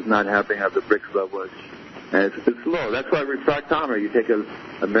process is not happening at the bricks level. And it's low. That's why refractometer, you take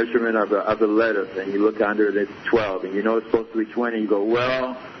a measurement of the lettuce, and you look under it, it's 12, and you know it's supposed to be 20, you go,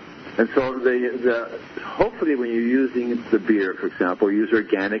 well... And so hopefully when you're using the beer, for example, use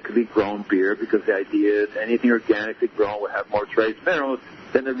organically grown beer, because the idea is anything organically grown will have more trace minerals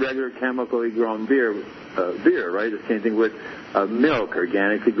than the regular chemically grown beer, right? The same thing with milk,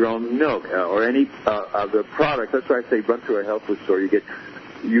 organically grown milk, or any other product. That's why I say run through a health food store.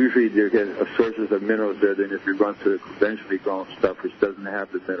 Usually you get sources of minerals there than if you run through conventionally grown stuff which doesn't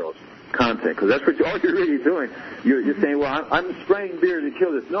have the minerals content, because that's all you're really doing. You're saying, well, I'm spraying beer to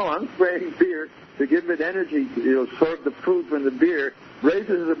kill this. No, I'm spraying beer to give it energy, absorb the food from the beer,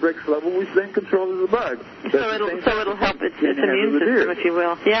 raises the bricks level, which then controls the bug. So it'll help its immune system, if you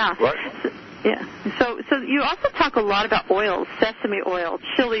will. Yeah. What? Yeah. So you also talk a lot about oils: sesame oil,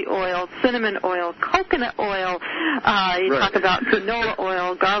 chili oil, cinnamon oil, coconut oil. You talk about canola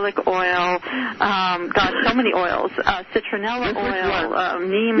oil, garlic oil. God, so many oils. Citronella oil,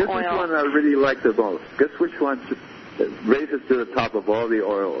 neem oil. Guess which one I really like the most? Guess which one raises to the top of all the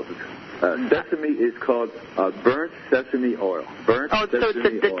oils? Sesame is called burnt sesame oil. So it's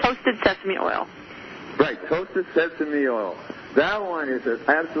the toasted sesame oil. Right, toasted sesame oil. That one is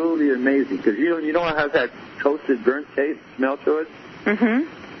absolutely amazing, because you know it has that toasted burnt taste, smell to it?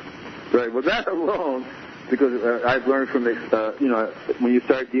 Mm-hmm. Right, well that alone, because I've learned from this, when you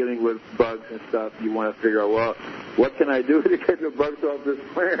start dealing with bugs and stuff, you want to figure out, well, what can I do to get the bugs off this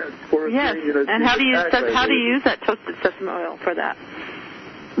plant? Yes, and how do you use that toasted sesame oil for that?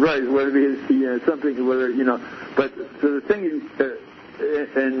 Right, whether it's something, but so the thing is,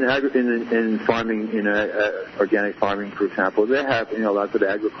 in farming, organic farming, for example, they have, lots of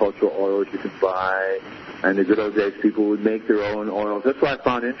agricultural oils you can buy, and in the good old days, people would make their own oils. That's what I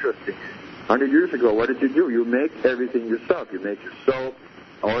found interesting. 100 years ago, what did you do? You make everything yourself. You make your soap,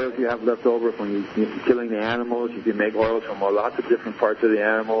 oils you have left over from you killing the animals. You can make oils from lots of different parts of the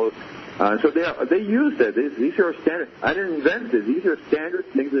animals. So they use that. These are standard. I didn't invent this. These are standard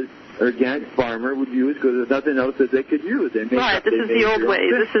things that an organic farmer would use, because there's nothing else that they could use. Right. This is the old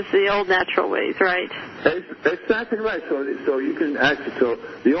ways. This is the old natural ways, right? Exactly right. So you can actually. So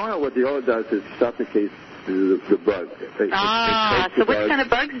what the oil does is suffocates the bug. So what kind of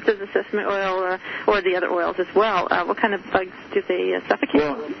bugs does the sesame oil or the other oils as well? What kind of bugs do they suffocate?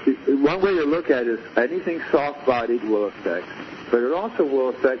 Well, one way to look at it is anything soft-bodied will affect. But it also will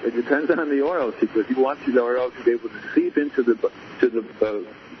affect, it depends on the oils, because you want the oils to be able to seep into the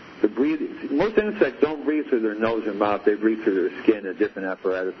breathing. Most insects don't breathe through their nose and mouth. They breathe through their skin and different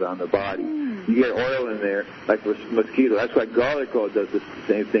apparatus on the body. You get oil in there, like with mosquito. That's why garlic oil does the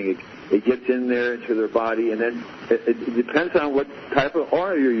same thing. It gets in there into their body, and then it depends on what type of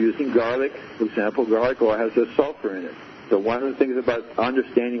oil you're using. Garlic, for example, garlic oil has a sulfur in it. So one of the things about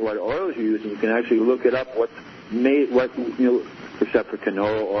understanding what oils you're using, you can actually look it up, except for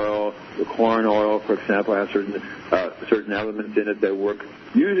canola oil, the corn oil, for example, has certain elements in it that work.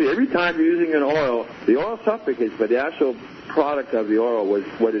 Usually, every time you're using an oil, the oil suffocates, but the actual product of the oil,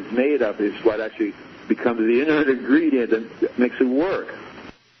 what it's made of, is what actually becomes the inert ingredient that makes it work.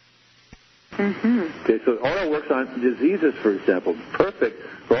 Mm-hmm. Okay, so oil works on diseases, for example. Perfect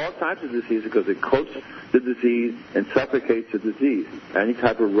for all types of diseases because it coats the disease and suffocates the disease. Any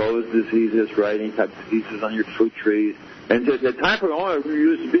type of rose diseases, right? Any type of diseases on your fruit trees. And the type of oil we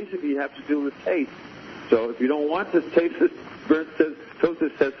use basically have to do with taste. So if you don't want to taste this, for instance,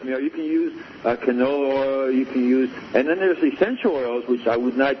 toasted sesame oil, you can use canola oil, you can use, and then there's essential oils, which I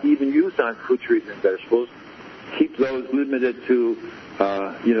would not even use on fruit trees and vegetables. Keep those limited to,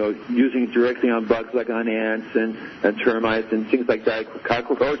 using it directly on bugs like on ants and termites and things like that,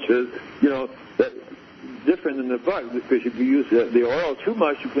 cockroaches, that different than the bugs, because if you use the oil too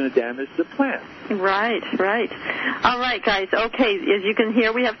much, you're going to damage the plant. Right. All right, guys. Okay, as you can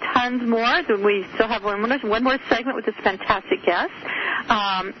hear, we have tons more. We still have one more segment with this fantastic guest.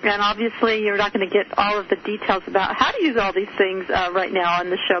 And obviously, you're not going to get all of the details about how to use all these things right now on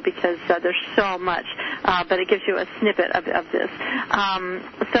the show because there's so much. But it gives you a snippet of this.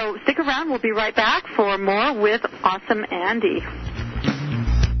 So stick around. We'll be right back for more with Awesome Andy.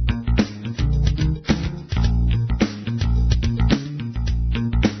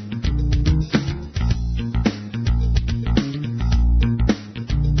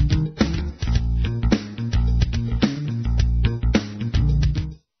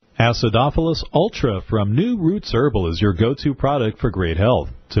 Acidophilus Ultra from New Roots Herbal is your go-to product for great health.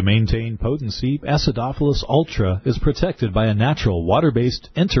 To maintain potency, Acidophilus Ultra is protected by a natural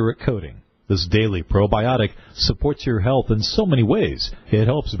water-based enteric coating. This daily probiotic supports your health in so many ways. It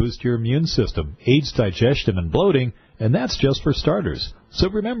helps boost your immune system, aids digestion and bloating, and that's just for starters. So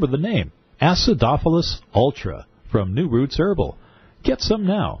remember the name, Acidophilus Ultra from New Roots Herbal. Get some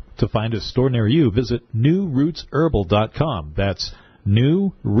now. To find a store near you, visit newrootsherbal.com. That's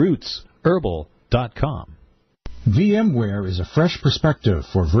newrootsherbal.com. VMware is a fresh perspective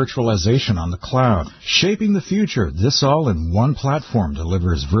for virtualization on the cloud. Shaping the future, this all in one platform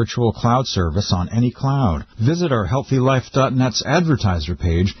delivers virtual cloud service on any cloud. Visit our HealthyLife.net's advertiser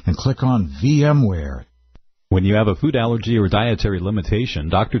page and click on VMware. When you have a food allergy or dietary limitation,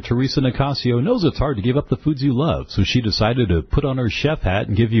 Dr. Theresa Nicassio knows it's hard to give up the foods you love, so she decided to put on her chef hat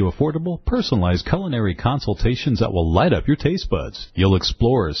and give you affordable, personalized culinary consultations that will light up your taste buds. You'll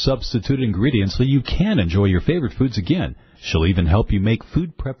explore substitute ingredients so you can enjoy your favorite foods again. She'll even help you make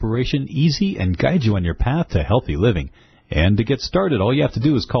food preparation easy and guide you on your path to healthy living. And to get started, all you have to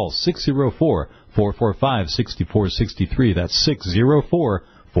do is call 604-445-6463. That's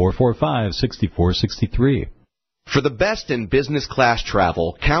 604-445-6463. For the best in business class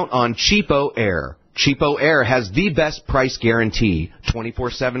travel, count on Cheapo Air. Cheapo Air has the best price guarantee,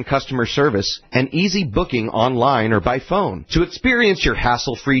 24/7 customer service, and easy booking online or by phone. To experience your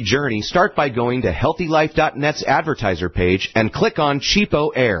hassle-free journey, start by going to HealthyLife.net's advertiser page and click on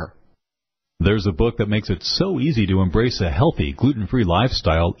Cheapo Air. There's a book that makes it so easy to embrace a healthy, gluten-free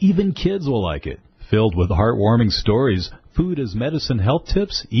lifestyle, even kids will like it. Filled with heartwarming stories, food as medicine health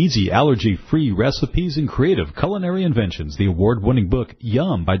tips, easy allergy-free recipes, and creative culinary inventions, the award-winning book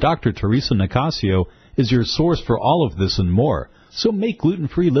Yum by Dr. Theresa Nicassio is your source for all of this and more. So make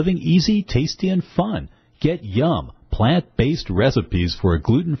gluten-free living easy, tasty, and fun. Get Yum, plant-based recipes for a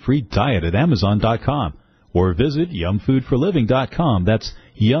gluten-free diet at Amazon.com or visit yumfoodforliving.com. That's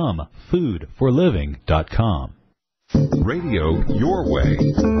yumfoodforliving.com. Radio your way.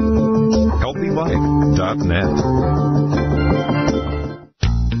 HealthyLife.net.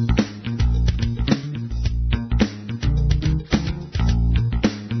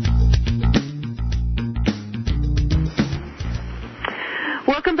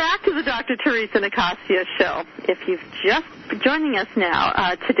 Welcome back to the Dr. Theresa Nicassio Show. If you've just joining us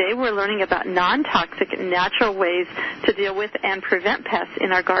now, today we're learning about non-toxic natural ways to deal with and prevent pests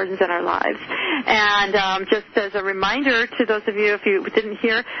in our gardens and our lives. And just as a reminder to those of you, if you didn't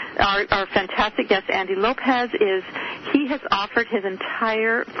hear, our fantastic guest, Andy Lopez, he has offered his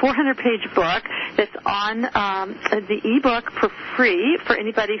entire 400-page book that's on the e-book for free for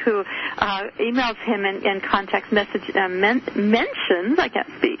anybody who emails him and contacts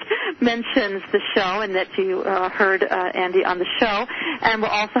mentions the show and that you heard Andy on the show. And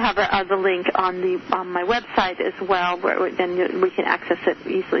we'll also have the link on my website as well, and we can access it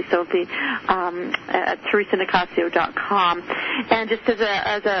easily. So it'll be at TheresaNicassio.com. And just as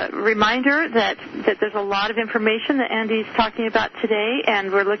a reminder that there's a lot of information that Andy's talking about today,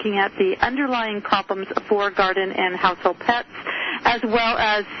 and we're looking at the underlying problems for garden and household pets, as well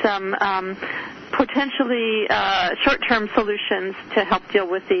as some potentially short-term solutions to help deal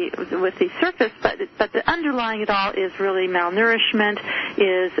with the surface, but the underlying it all is really malnourishment,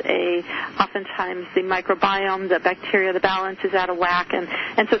 is oftentimes the microbiome, the bacteria, the balance is out of whack, and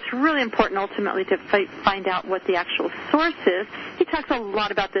so it's really important ultimately to find out what the actual source is. He talks a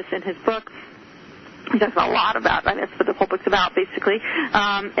lot about this in his book. He talks a lot about, I mean, that's what the whole book's about, basically,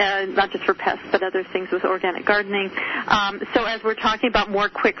 and not just for pests, but other things with organic gardening. So as we're talking about more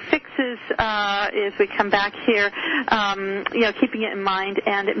quick fixes, as we come back here, keeping it in mind,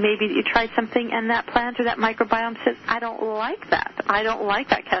 and maybe you try something and that plant or that microbiome says, I don't like that. I don't like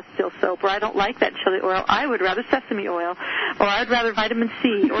that castile soap, or I don't like that chili oil. I would rather sesame oil, or I would rather vitamin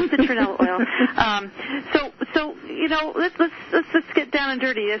C or citronella oil. Let's get down and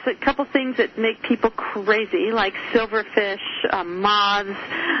dirty. There's a couple things that make people crazy, like silverfish, moths,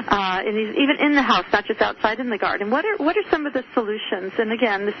 even in the house, not just outside in the garden. What are some of the solutions? And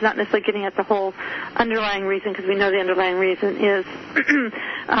again, this is not necessarily getting at the whole underlying reason, because we know the underlying reason is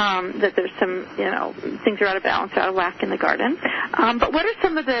that there's some, things are out of balance, out of whack in the garden. But what are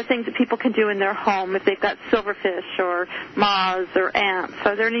some of the things that people can do in their home if they've got silverfish or moths or ants?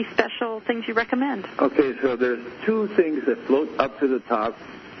 Are there any special things you recommend? Okay, so there's two things that float up to the top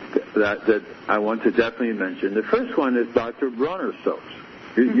that I want to definitely mention. The first one is Dr. Bronner's soaps.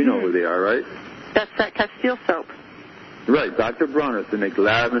 You know who they are, right? That's that castile soap. Right, Dr. Bronner's. They make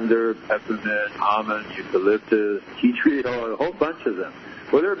lavender, peppermint, almond, eucalyptus, tea tree oil, a whole bunch of them.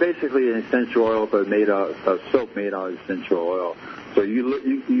 Well, they're basically an essential oil, but made out of soap made out of essential oil. So you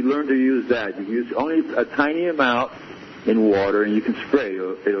learn to use that. You use only a tiny amount in water, and you can spray.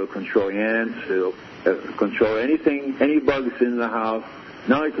 It'll control ants. It'll control anything, any bugs in the house.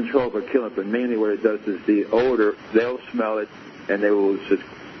 Not only control it, but kill it. But mainly what it does is the odor. They'll smell it, and they will just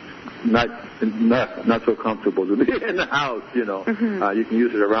not so comfortable to be in the house. You can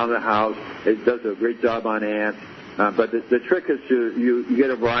use it around the house. It does a great job on ants. But the trick is you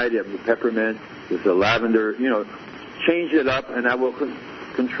get a variety of peppermint. There's a lavender. Change it up, and that will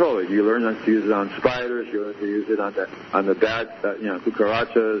control it. You learn to use it on spiders. You learn to use it on the bats,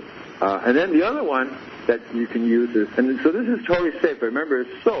 cucarachas. And then the other one that you can use is, and so this is totally safe. But remember,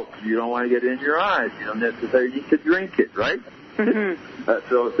 it's soap. You don't want to get it in your eyes. You don't necessarily need to drink it, right?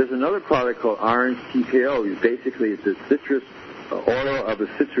 So there's another product called Orange TKO. Basically, it's a citrus oil of the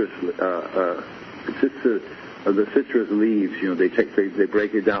citrus leaves. They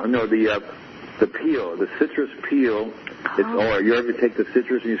break it down. No, the peel, the citrus peel. It's oil. You ever take the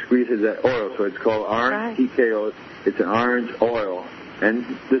citrus and you squeeze it, that oil. So it's called Orange TKO. It's an orange oil. And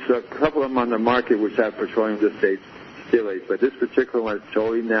there's a couple of them on the market which have petroleum distillate, but this particular one is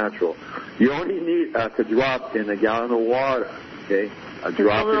totally natural. You only need to drop in a gallon of water, okay? A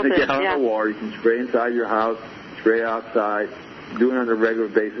drop in a gallon of water. You can spray inside your house, spray outside, do it on a regular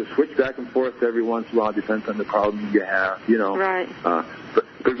basis. Switch back and forth every once in a while. Depends on the problem you have, Right. But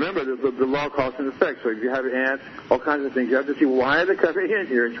remember, the law calls in effect. So if you have ants, all kinds of things, you have to see why they're coming in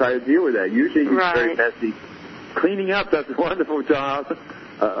here and try to deal with that. Usually it's very messy. Cleaning up does a wonderful job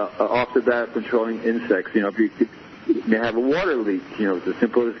off the bat, controlling insects. If you may have a water leak, it's as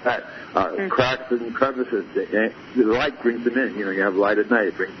simple as that. Cracks and crevices, the light brings them in. You have light at night,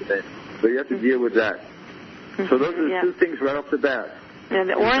 it brings them in. So you have to deal with that. So those are the two things right off the bat. And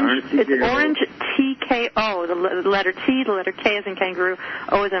the it's Orange TKO, the letter T, the letter K as in kangaroo,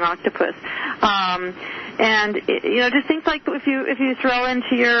 O as in octopus. Just things like if you throw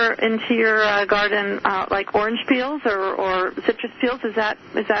into your garden like orange peels or citrus peels, is that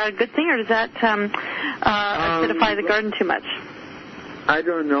a good thing, or does that acidify the garden too much? I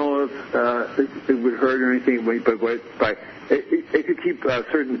don't know if it would hurt or anything, but it could keep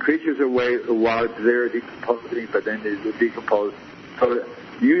certain creatures away while it's there decomposing, but then it would decompose. So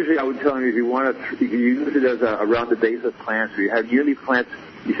usually I would tell them if you want to, you can use it as around the base of plants. If you have yearly plants,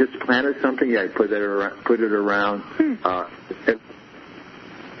 you just planted something, put it around. To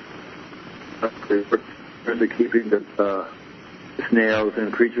keeping the snails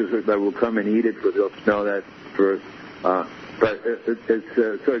and creatures that will come and eat it, but they'll smell that first. But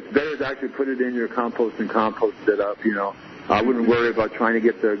it's better to actually put it in your compost and compost it up. I wouldn't worry about trying to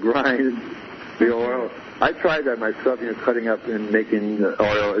get the grind, the oil. I tried that myself, cutting up and making the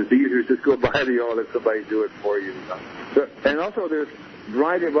oil. It's easier to just go buy the oil, let somebody do it for you. And also there's a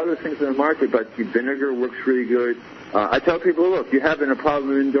variety of other things in the market, but vinegar works really good. I tell people, look, you're having a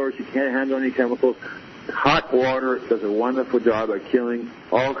problem indoors, you can't handle any chemicals. Hot water does a wonderful job of killing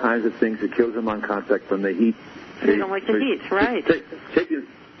all kinds of things. It kills them on contact from the heat. They don't like the heat, right? Spray.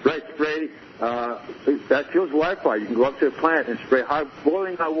 That kills Wi-Fi. You can go up to a plant and spray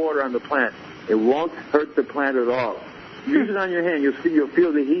boiling hot water on the plant. It won't hurt the plant at all. Use it on your hand. You'll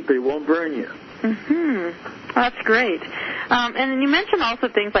feel the heat, but it won't burn you. That's great. And you mentioned also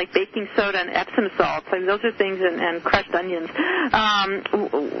things like baking soda and Epsom salts. I mean, those are things, and crushed onions.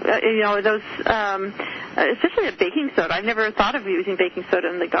 Those, especially a baking soda. I've never thought of using baking soda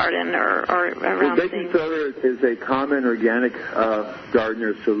in the garden or around baking soda is a common organic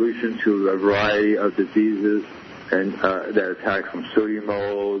gardener solution to a variety of diseases and that attack from sooty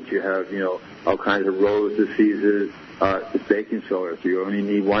mold. You have, all kinds of rose diseases. It's baking soda. So you only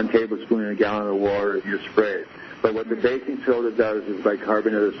need 1 tablespoon in a gallon of water and you spray it. But what the baking soda does is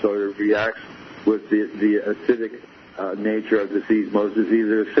bicarbonate of soda reacts with the acidic nature of disease. Most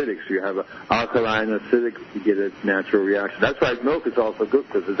diseases are acidic. So you have an alkaline and acidic, you get a natural reaction. That's why milk is also good,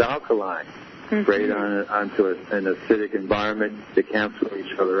 because it's alkaline. Sprayed onto an acidic environment, they cancel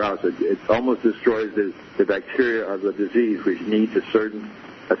each other out. So it almost destroys the bacteria of the disease, which needs a certain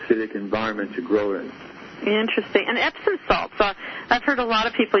acidic environment to grow in. Interesting. And Epsom salts. I've heard a lot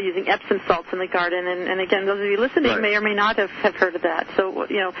of people using Epsom salts in the garden. And again, those of you listening may or may not have heard of that. So, what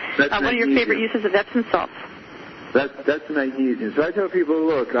are your favorite uses of Epsom salts? That's magnesium. So I tell people,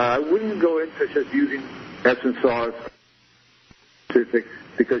 look, I wouldn't go into just using Epsom salts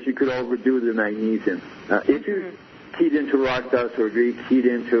because you could overdo the magnesium. If you heat into rock dust or heat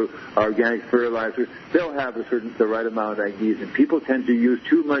into organic fertilizers, they'll have the right amount of magnesium. People tend to use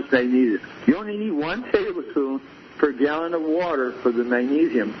too much magnesium. You only need 1 tablespoon per gallon of water for the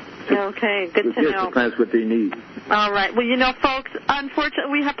magnesium. Okay, good to know. That's what they need. All right. Well, folks,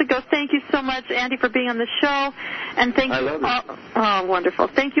 unfortunately, we have to go. Thank you so much, Andy, for being on the show. And thank you all. Oh, wonderful.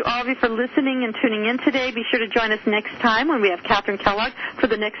 Thank you, all of you, for listening and tuning in today. Be sure to join us next time when we have Catherine Kellogg for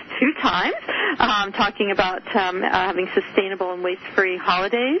the next 2 times, talking about having sustainable and waste-free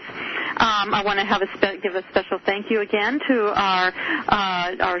holidays. I want to give a special thank you again to our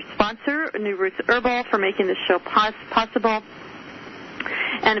sponsor, New Roots Herbal, for making this show possible.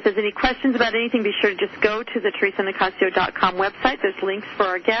 And if there's any questions about anything, be sure to just go to the TheresaNicassio.com website. There's links for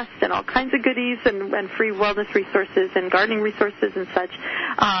our guests and all kinds of goodies and free wellness resources and gardening resources and such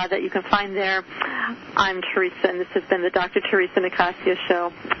that you can find there. I'm Theresa, and this has been the Dr. Theresa Nicassio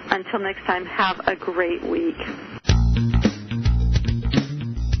Show. Until next time, have a great week.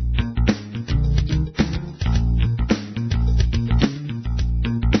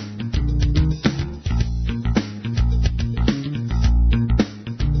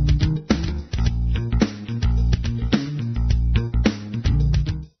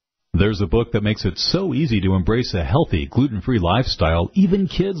 There's a book that makes it so easy to embrace a healthy, gluten-free lifestyle, even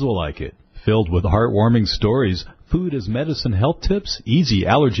kids will like it. Filled with heartwarming stories, food as medicine health tips, easy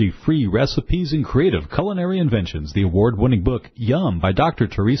allergy-free recipes, and creative culinary inventions, the award-winning book Yum by Dr.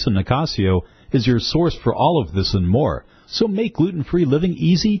 Theresa Nicassio is your source for all of this and more. So make gluten-free living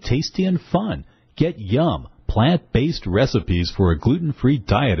easy, tasty, and fun. Get Yum, plant-based recipes for a gluten-free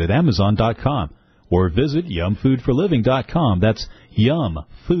diet at Amazon.com. Or visit yumfoodforliving.com. That's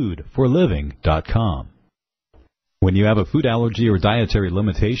yumfoodforliving.com. When you have a food allergy or dietary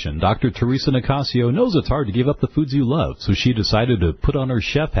limitation, Dr. Theresa Nicassio knows it's hard to give up the foods you love, so she decided to put on her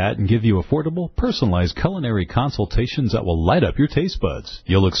chef hat and give you affordable, personalized culinary consultations that will light up your taste buds.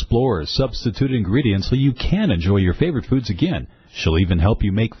 You'll explore substitute ingredients so you can enjoy your favorite foods again. She'll even help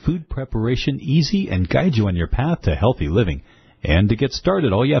you make food preparation easy and guide you on your path to healthy living. And to get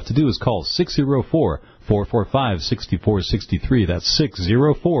started, all you have to do is call 604-445-6463. That's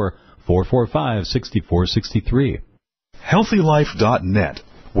 604-445-6463. HealthyLife.net,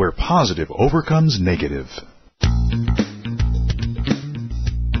 where positive overcomes negative.